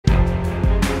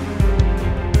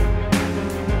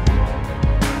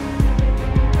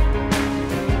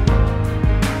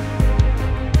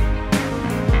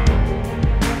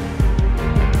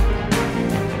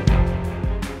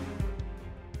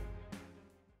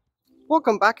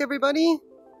Welcome back, everybody,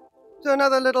 to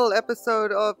another little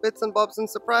episode of Bits and Bobs and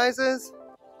Surprises.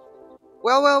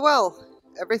 Well,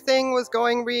 everything was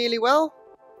going really well,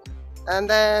 and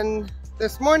then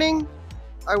this morning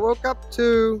I woke up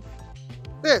to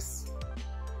this.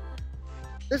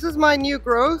 This is my new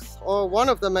growth, or one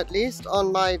of them at least,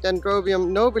 on my Dendrobium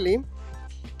Nobile,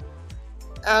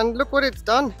 and look what it's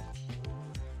done.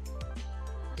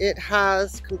 It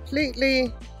has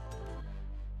completely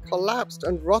collapsed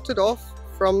and rotted off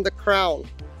from the crown.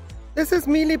 This is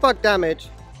mealybug damage,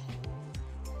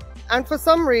 and for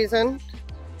some reason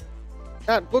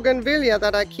that bougainvillea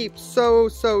that I keep so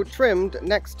trimmed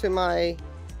next to my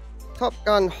Top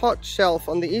Gun hot shelf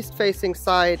on the east facing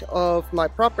side of my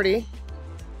property,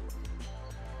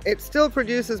 it still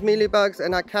produces mealybugs,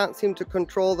 and I can't seem to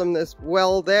control them as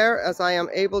well there as I am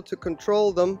able to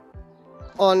control them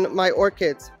on my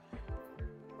orchids.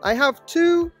 I have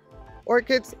two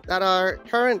orchids that are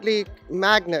currently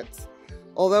magnets.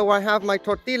 Although I have my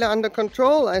tortilla under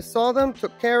control, I saw them,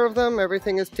 took care of them,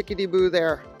 everything is tickety-boo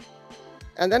there.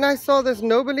 And then I saw this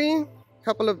Nobile a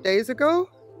couple of days ago,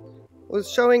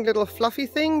 was showing little fluffy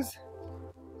things,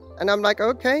 and I'm like,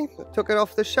 okay, took it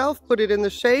off the shelf, put it in the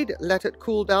shade, let it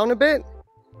cool down a bit,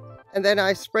 and then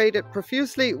I sprayed it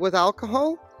profusely with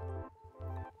alcohol,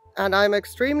 and I'm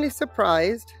extremely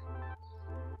surprised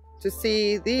to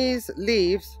see these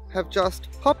leaves have just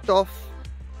popped off,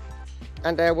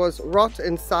 and there was rot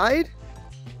inside,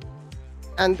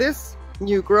 and this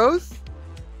new growth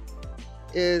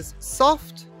is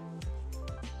soft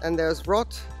and there's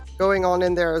rot going on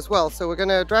in there as well. So we're going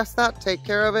to address that, take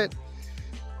care of it,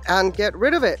 and get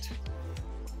rid of it.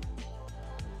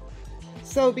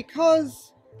 So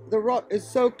because the rot is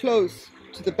so close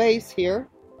to the base here,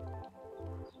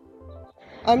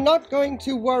 I'm not going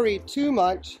to worry too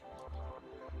much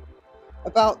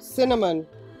about cinnamon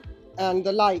and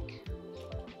the like.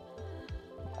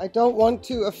 I don't want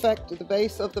to affect the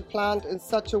base of the plant in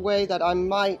such a way that I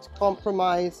might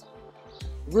compromise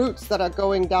roots that are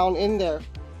going down in there.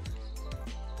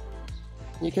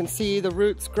 You can see the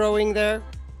roots growing there.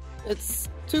 It's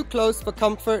too close for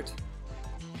comfort.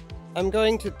 I'm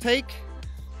going to take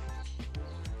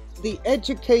the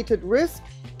educated risk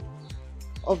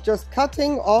of just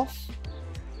cutting off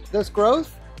this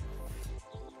growth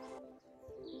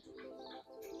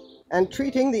and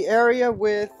treating the area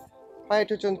with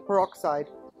hydrogen peroxide.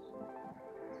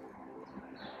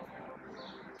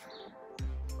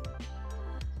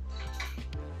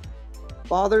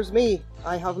 Bothers me.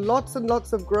 I have lots and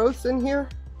lots of growths in here,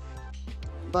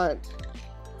 but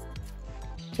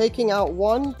taking out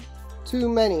one too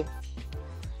many.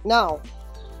 Now,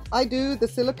 I do the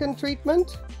silicone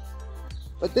treatment,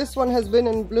 but this one has been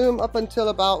in bloom up until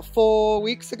about 4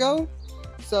 weeks ago.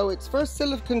 So its first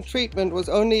silicone treatment was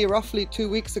only roughly 2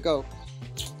 weeks ago.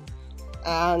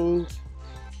 And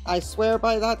I swear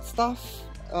by that stuff.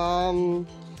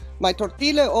 My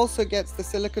tortilla also gets the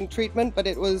silicone treatment, but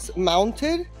it was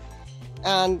mounted.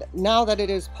 And now that it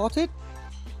is potted,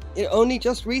 it only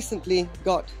just recently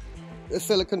got the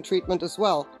silicone treatment as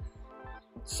well.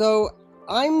 So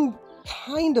I'm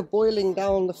kind of boiling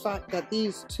down the fact that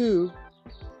these two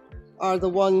are the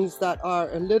ones that are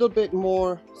a little bit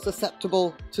more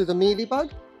susceptible to the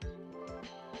mealybug,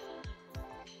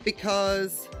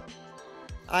 because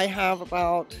I have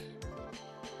about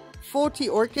 40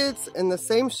 orchids in the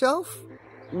same shelf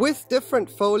with different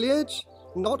foliage,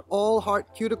 not all hard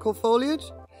cuticle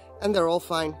foliage, and they're all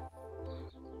fine.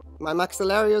 My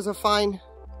maxillarias are fine,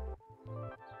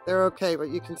 they're okay, but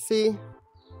you can see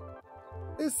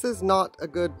this is not a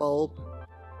good bulb,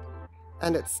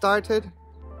 and it started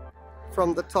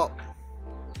from the top.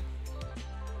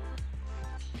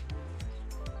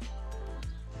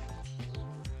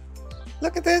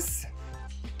 Look at this.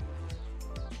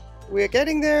 We're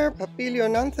getting there.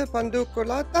 Papilionanthe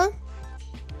pedunculata.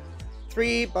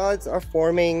 3 buds are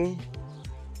forming.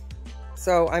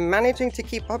 So I'm managing to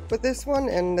keep up with this one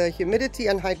in the humidity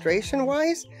and hydration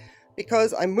wise,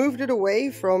 because I moved it away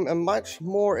from a much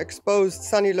more exposed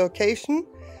sunny location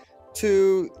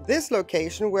to this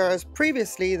location, whereas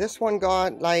previously this one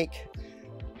got like,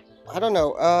 I don't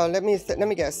know, let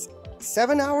me guess,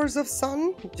 7 hours of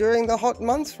sun during the hot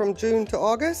months from June to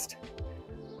August,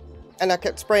 and I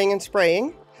kept spraying and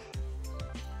spraying.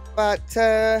 But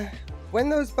when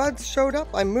those buds showed up,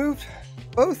 I moved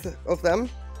both of them,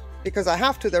 because I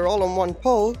have to, they're all on one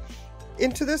pole,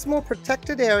 into this more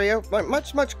protected area,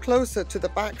 much closer to the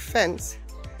back fence,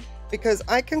 because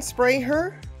I can spray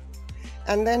her.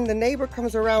 And then the neighbor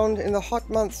comes around in the hot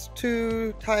months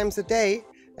 2 times a day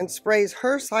and sprays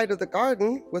her side of the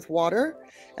garden with water.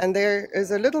 And there is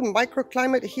a little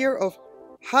microclimate here of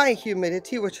high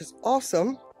humidity, which is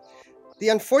awesome. The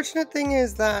unfortunate thing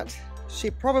is that she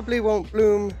probably won't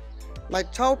bloom. My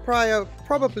Chao Praya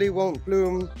probably won't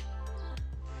bloom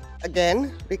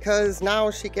again, because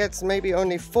now she gets maybe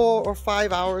only 4 or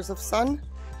 5 hours of sun,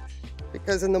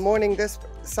 because in the morning this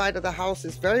side of the house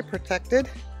is very protected.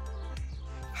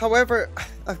 However,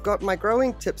 I've got my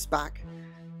growing tips back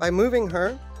by moving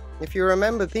her. If you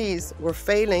remember, these were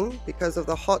failing because of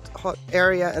the hot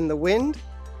area and the wind,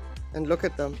 and look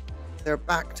at them. They're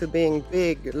back to being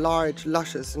big, large,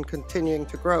 luscious, and continuing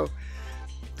to grow.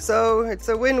 So it's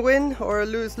a win-win or a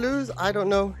lose-lose, I don't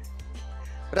know.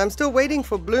 But I'm still waiting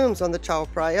for blooms on the Chao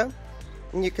Praya,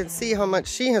 and you can see how much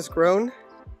she has grown.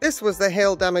 This was the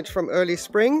hail damage from early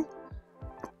spring,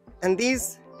 and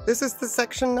this is the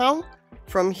section now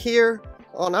from here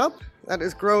on up that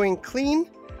is growing clean,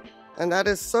 and that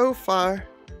is so far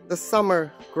the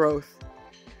summer growth.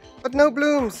 But no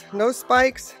blooms, no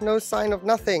spikes, no sign of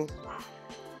nothing.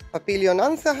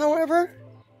 Papilionanthe, however,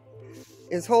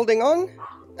 is holding on,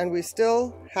 and we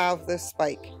still have this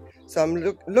spike. So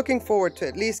I'm looking forward to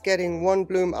at least getting one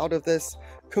bloom out of this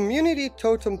community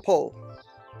totem pole.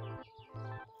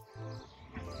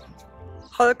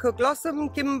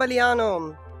 Holcoglossum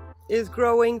kimballianum is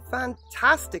growing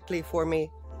fantastically for me.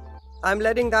 I'm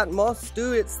letting that moss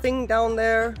do its thing down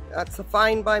there. That's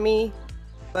fine by me.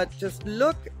 But just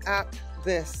look at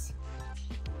this.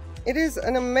 It is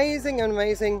an amazing,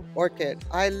 amazing orchid.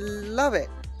 I love it.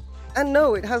 And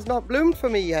no, it has not bloomed for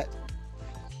me yet.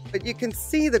 But you can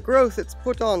see the growth it's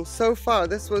put on so far.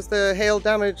 This was the hail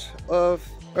damage of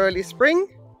early spring.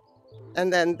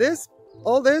 And then this,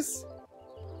 all this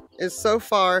is so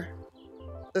far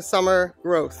the summer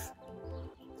growth.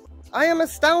 I am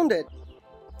astounded.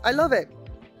 I love it.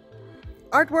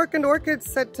 Artwork and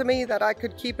Orchids said to me that I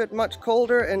could keep it much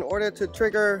colder in order to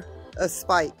trigger a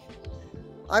spike.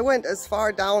 I went as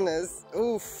far down as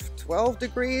 12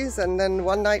 degrees, and then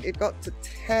one night it got to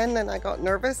 10 and I got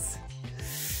nervous.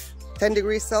 10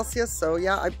 degrees Celsius, so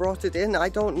yeah, I brought it in. I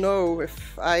don't know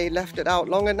if I left it out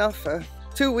long enough.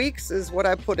 2 weeks is what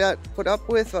I put up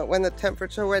with, but when the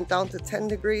temperature went down to 10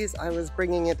 degrees, I was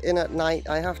bringing it in at night.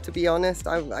 I have to be honest,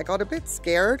 I got a bit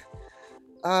scared.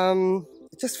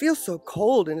 It just feels so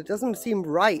cold, and it doesn't seem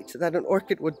right that an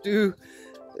orchid would do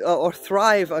or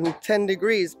thrive on 10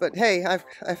 degrees. But hey,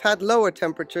 I've had lower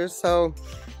temperatures, so,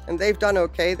 and they've done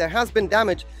okay. There has been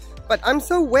damage, but I'm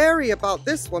so wary about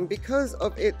this one because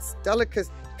of its delicate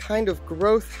kind of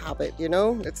growth habit, you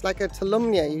know? It's like a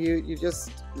Talumnia. You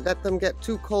just let them get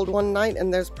too cold one night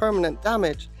and there's permanent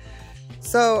damage.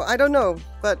 So I don't know,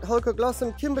 but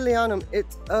Holcoglossum kimballianum,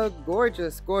 it's a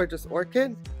gorgeous, gorgeous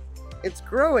orchid. It's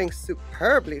growing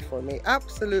superbly for me,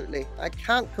 absolutely. I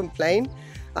can't complain.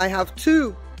 I have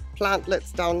 2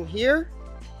 plantlets down here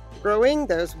growing.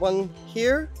 There's one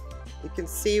here, you can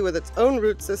see, with its own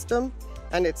root system,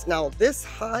 and it's now this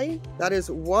high. That is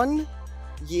 1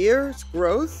 year's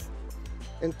growth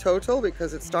in total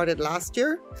because it started last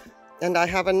year. And I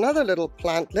have another little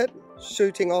plantlet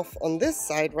shooting off on this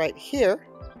side right here,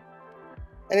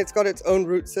 and it's got its own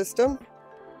root system.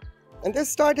 And this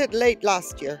started late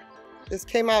last year. This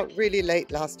came out really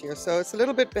late last year, so it's a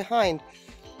little bit behind.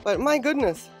 But my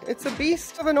goodness, it's a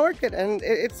beast of an orchid, and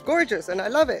it's gorgeous and I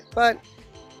love it, but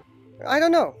I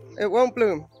don't know, it won't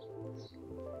bloom.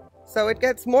 So it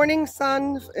gets morning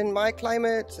sun in my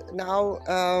climate now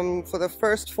for the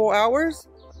first 4 hours,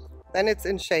 then it's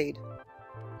in shade.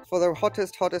 For the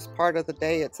hottest part of the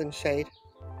day, it's in shade.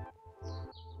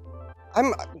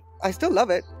 I still love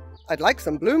it. I'd like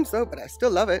some blooms though, but I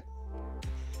still love it.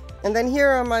 And then here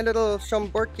are my little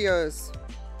Schomburgkias.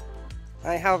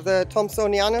 I have the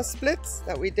thompsoniana splits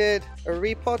that we did a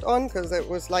repot on because it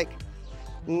was like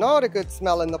not a good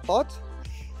smell in the pot,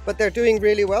 but they're doing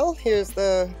really well. Here's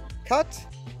the cut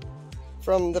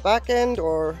from the back end,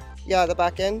 or yeah, the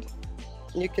back end.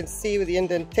 And you can see with the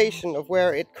indentation of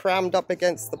where it crammed up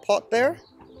against the pot there,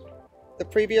 the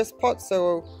previous pot.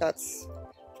 So that's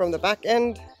from the back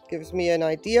end, gives me an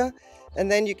idea. And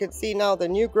then you can see now the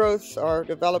new growths are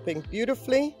developing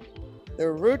beautifully. The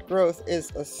root growth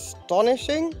is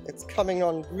astonishing. It's coming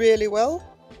on really well.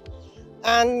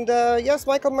 And yes,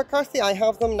 Michael McCarthy, I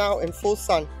have them now in full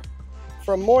sun.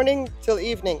 From morning till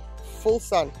evening, full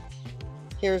sun.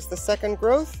 Here's the second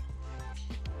growth.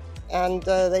 And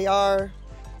they are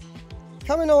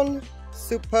coming on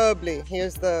superbly.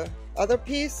 Here's the other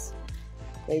piece.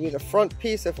 Maybe the front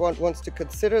piece if one wants to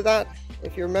consider that.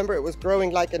 If you remember, it was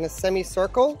growing like in a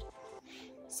semicircle.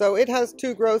 So it has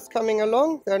 2 growths coming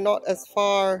along. They're not as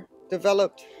far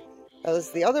developed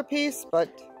as the other piece, but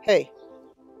hey,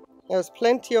 there's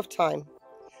plenty of time.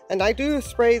 And I do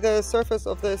spray the surface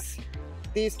of this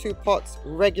these two pots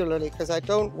regularly because I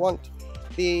don't want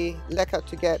the leca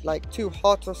to get like too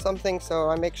hot or something, so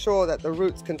I make sure that the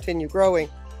roots continue growing.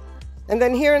 And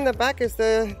then here in the back is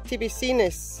the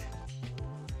tibicinis.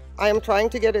 I am trying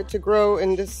to get it to grow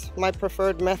in this, my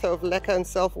preferred method of leca and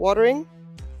self-watering.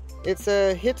 It's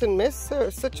a hit and miss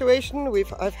situation.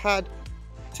 I've had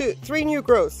 3 new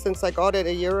growths since I got it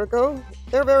a year ago.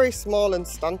 They're very small and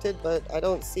stunted, but I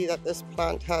don't see that this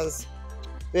plant has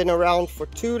been around for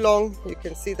too long. You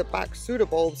can see the back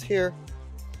pseudobulbs here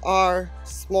are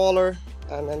smaller,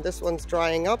 and then this one's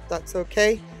drying up. That's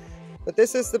okay. But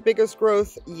this is the biggest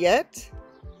growth yet.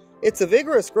 It's a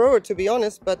vigorous grower, to be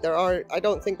honest, but I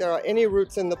don't think there are any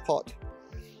roots in the pot.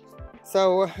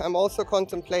 So I'm also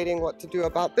contemplating what to do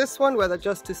about this one, whether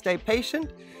just to stay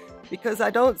patient, because I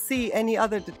don't see any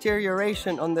other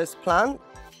deterioration on this plant.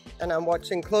 And I'm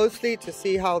watching closely to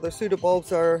see how the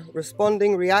pseudobulbs are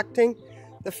responding, reacting.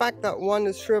 The fact that one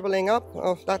is shriveling up,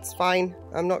 oh, that's fine.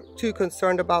 I'm not too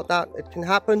concerned about that. It can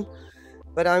happen.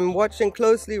 But I'm watching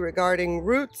closely regarding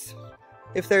roots,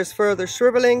 if there's further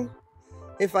shriveling,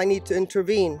 if I need to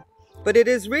intervene. But it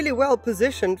is really well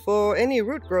positioned for any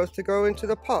root growth to go into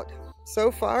the pot.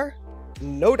 So far,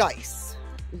 no dice.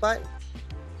 But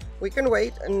we can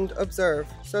wait and observe.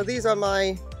 So these are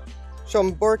my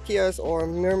Schomburgkias or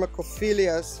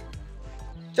Myrmecophilias.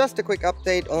 Just a quick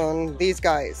update on these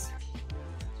guys.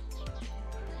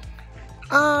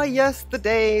 Ah, yes, the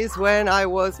days when I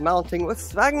was mounting with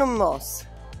sphagnum moss.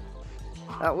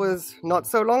 That was not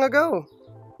so long ago,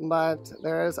 but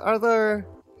there's other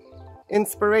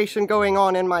inspiration going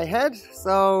on in my head,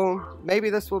 so maybe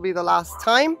this will be the last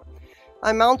time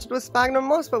I mounted with sphagnum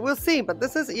moss, but we'll see. But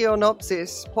this is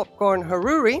Ionopsis popcorn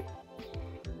Haruri,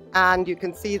 and you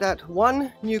can see that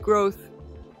one new growth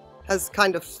has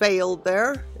kind of failed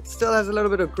there. It still has a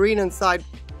little bit of green inside,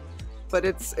 but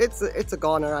it's a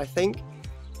goner, I think.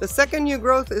 The second new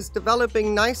growth is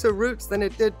developing nicer roots than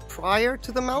it did prior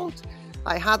to the mount.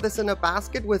 I had this in a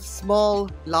basket with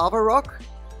small lava rock.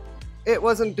 It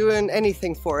wasn't doing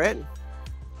anything for it.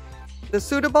 The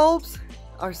pseudobulbs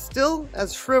are still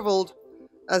as shriveled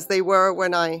as they were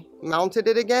when I mounted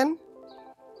it again.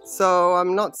 So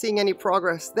I'm not seeing any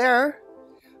progress there.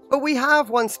 But we have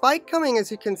one spike coming,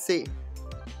 as you can see.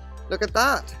 Look at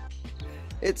that.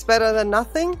 It's better than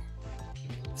nothing.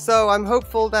 So I'm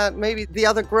hopeful that maybe the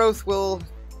other growth will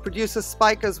produce a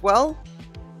spike as well.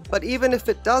 But even if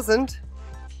it doesn't,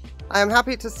 I am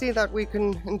happy to see that we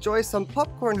can enjoy some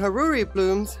popcorn Haruri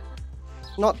blooms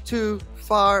not too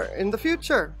far in the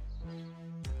future.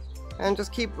 And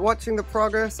just keep watching the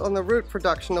progress on the root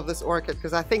production of this orchid,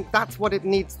 because I think that's what it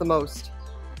needs the most.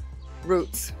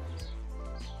 Roots.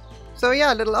 So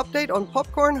yeah, a little update on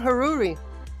popcorn Haruri.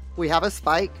 We have a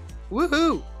spike.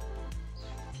 Woohoo!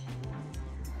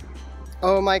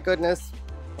 Oh my goodness.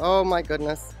 Oh my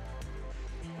goodness.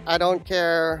 I don't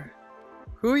care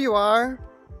who you are,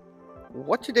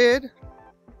 what you did,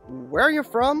 where you're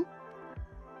from,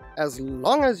 as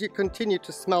long as you continue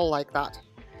to smell like that.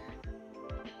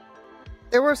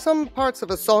 There were some parts of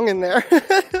a song in there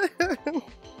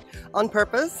on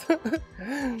purpose.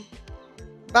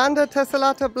 Vanda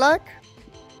tesselata black,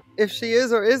 if she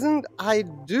is or isn't, I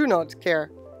do not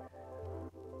care.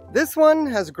 This one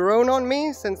has grown on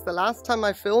me since the last time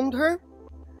I filmed her.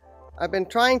 I've been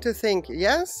trying to think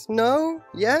yes, no,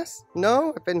 yes,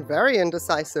 no. I've been very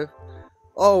indecisive.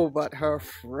 Oh, but her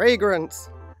fragrance.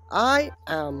 I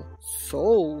am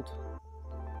sold.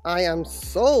 I am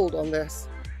sold on this.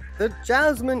 The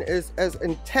jasmine is as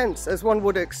intense as one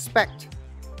would expect.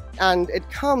 And it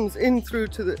comes in through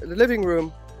to the living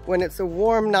room when it's a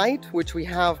warm night, which we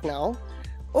have now.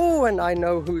 Oh, and I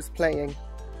know who's playing.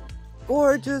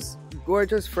 Gorgeous,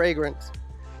 gorgeous fragrance.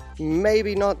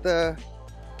 Maybe not the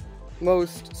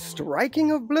most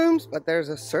striking of blooms, but there's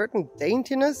a certain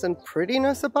daintiness and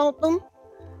prettiness about them.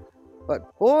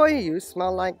 But boy, you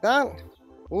smell like that.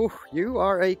 Ooh, you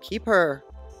are a keeper.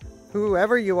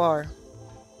 Whoever you are.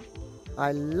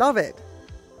 I love it.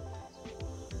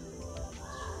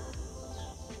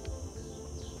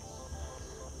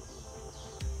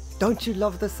 Don't you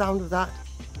love the sound of that?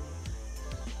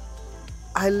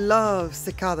 I love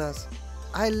cicadas.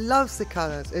 I love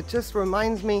cicadas. It just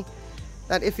reminds me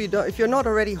that if you're not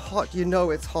already hot, you know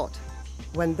it's hot.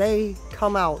 When they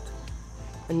come out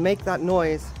and make that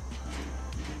noise,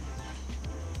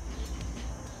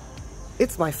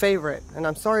 it's my favorite. And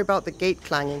I'm sorry about the gate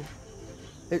clanging.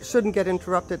 It shouldn't get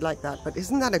interrupted like that, but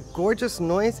isn't that a gorgeous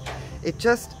noise? It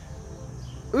just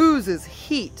oozes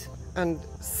heat and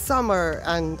summer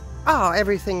and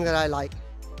everything that I like.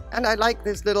 And I like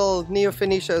this little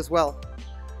Neofinetia as well.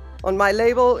 On my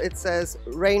label it says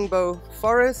Rainbow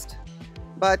Forest,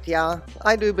 But yeah,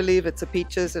 I do believe it's a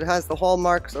peaches. It has the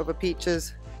hallmarks of a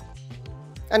peaches.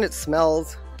 And it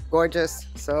smells gorgeous.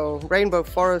 So rainbow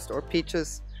forest or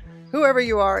peaches, whoever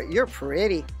you are, you're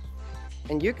pretty.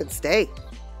 And you can stay.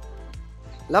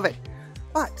 Love it.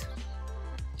 But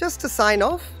just to sign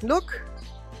off, look,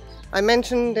 I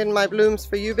mentioned in my Blooms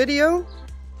For You video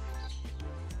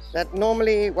that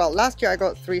normally, well, last year I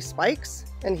got 3 spikes,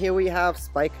 and here we have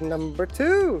spike number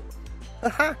 2.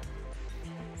 Haha.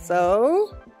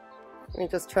 So let me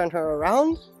just turn her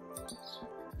around.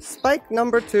 Spike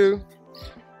number 2.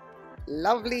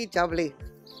 Lovely jubbly.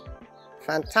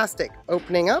 Fantastic.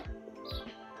 Opening up.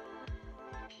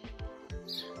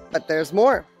 But there's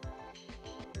more.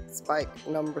 Spike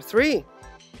number 3.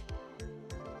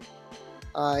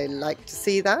 I like to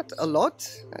see that a lot.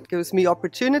 That gives me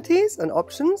opportunities and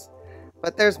options.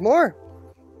 But there's more.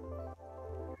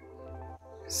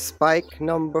 Spike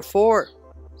number 4.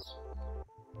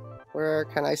 Where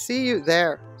can I see you?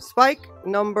 There. Spike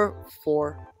number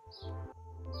 4.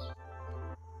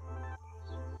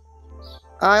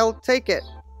 I'll take it.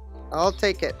 I'll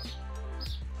take it.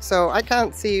 So I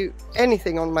can't see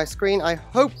anything on my screen. I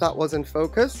hope that was in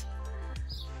focus.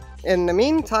 In the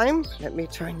meantime, let me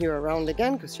turn you around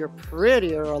again because you're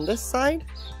prettier on this side.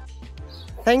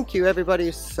 Thank you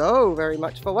everybody so very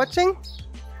much for watching.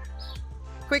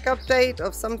 Quick update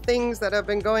of some things that have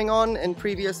been going on in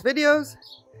previous videos.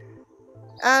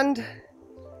 And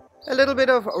a little bit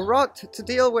of rot to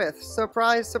deal with.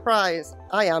 Surprise, surprise.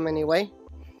 I am anyway.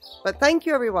 But thank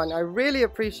you everyone. I really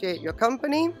appreciate your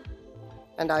company.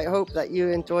 And I hope that you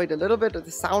enjoyed a little bit of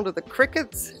the sound of the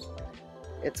crickets.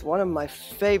 It's one of my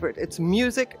favorite. It's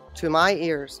music to my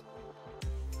ears.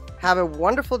 Have a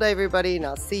wonderful day everybody, and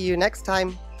I'll see you next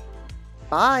time.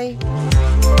 Bye.